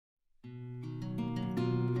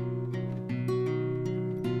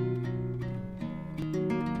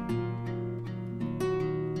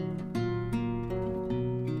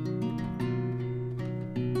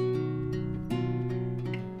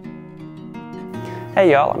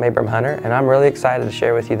Hey y'all, I'm Abram Hunter, and I'm really excited to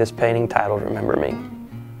share with you this painting titled Remember Me.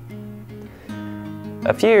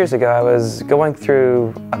 A few years ago, I was going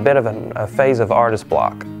through a bit of a phase of artist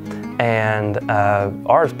block. And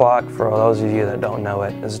artist block, for those of you that don't know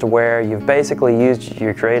it, is to where you've basically used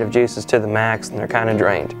your creative juices to the max and they're kind of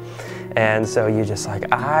drained. And so you're just like,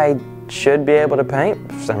 I should be able to paint.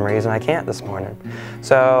 For some reason, I can't this morning.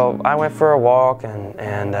 So I went for a walk and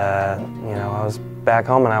you know, I was back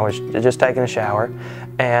home and I was just taking a shower.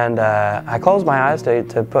 And I closed my eyes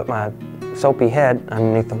to put my soapy head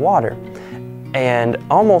underneath the water. And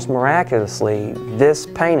almost miraculously, this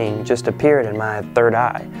painting just appeared in my third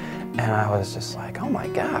eye. And I was just like, oh my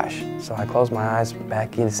gosh. So I closed my eyes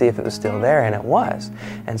back to see if it was still there, and it was.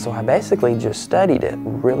 And so I basically just studied it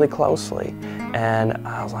really closely. And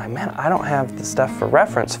I was like, man, I don't have the stuff for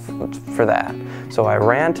reference for that. So I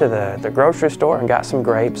ran to the grocery store and got some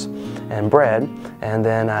grapes and bread. And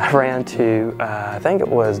then I ran to, I think it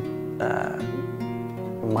was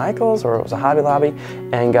Michael's, or it was a Hobby Lobby,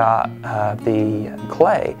 and got the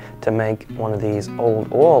clay to make one of these old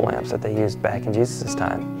oil lamps that they used back in Jesus'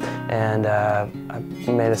 time. And I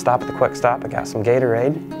made a stop at the Quick Stop. I got some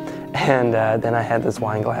Gatorade, and then I had this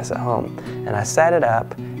wine glass at home. And I set it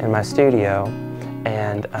up in my studio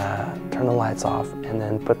and turned the lights off, and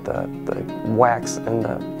then put the wax in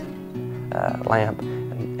the lamp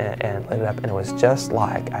and lit it up, and it was just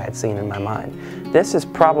like I had seen in my mind. This is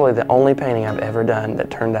probably the only painting I've ever done that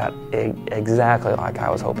turned out exactly like I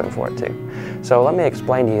was hoping for it to. So let me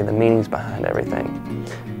explain to you the meanings behind everything.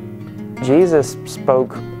 Jesus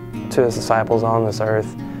spoke to his disciples on this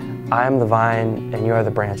earth, I am the vine and you are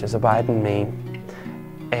the branches, abide in me.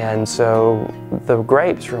 And so the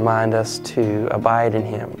grapes remind us to abide in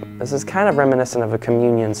him. This is kind of reminiscent of a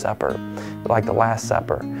communion supper, like the Last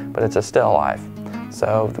Supper, but it's a still life.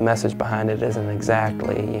 So the message behind it isn't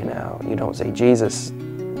exactly, you know, you don't see Jesus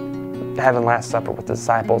having Last Supper with the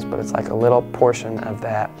disciples, but it's like a little portion of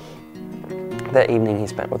that evening he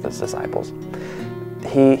spent with his disciples.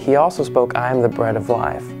 He also spoke, I am the bread of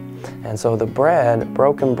life. And so the bread,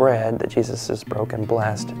 broken bread that Jesus has broken,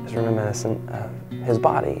 blessed, is reminiscent of his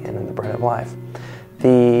body and in the bread of life.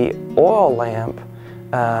 The oil lamp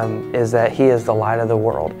is that he is the light of the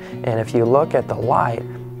world. And if you look at the light,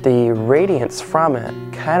 the radiance from it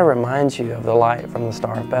kind of reminds you of the light from the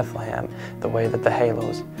Star of Bethlehem, the way that the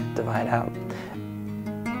halos divide out.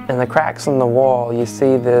 In the cracks in the wall, you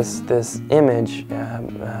see this image,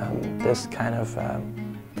 this kind of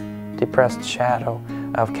depressed shadow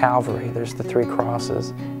of Calvary. There's the three crosses,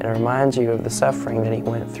 and it reminds you of the suffering that he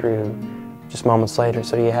went through just moments later.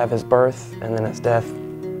 So you have his birth and then his death.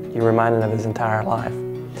 You're reminded of his entire life.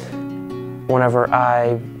 Whenever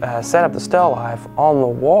I set up the still life, on the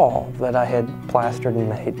wall that I had plastered and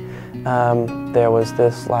made, there was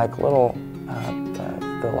this like little,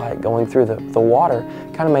 the light going through the water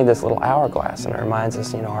kind of made this little hourglass, and it reminds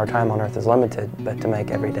us, you know, our time on earth is limited, but to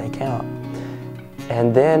make every day count.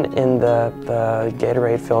 And then in the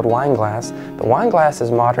Gatorade-filled wine glass, the wine glass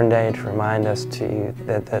is modern day to remind us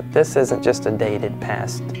that this isn't just a dated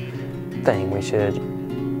past thing. We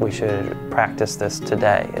should practice this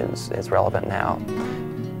today. It's relevant now.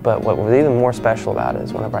 But what was even more special about it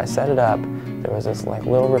is whenever I set it up, there was this like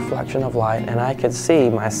little reflection of light, and I could see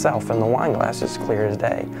myself in the wine glass as clear as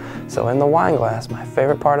day. So in the wine glass, my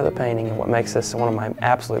favorite part of the painting, and what makes this one of my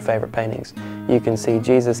absolute favorite paintings, you can see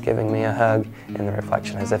Jesus giving me a hug in the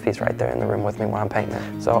reflection as if he's right there in the room with me while I'm painting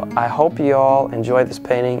it. So I hope you all enjoyed this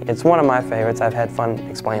painting. It's one of my favorites. I've had fun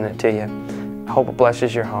explaining it to you. I hope it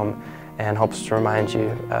blesses your home and hopes to remind you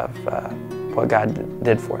of what God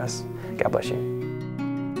did for us. God bless you.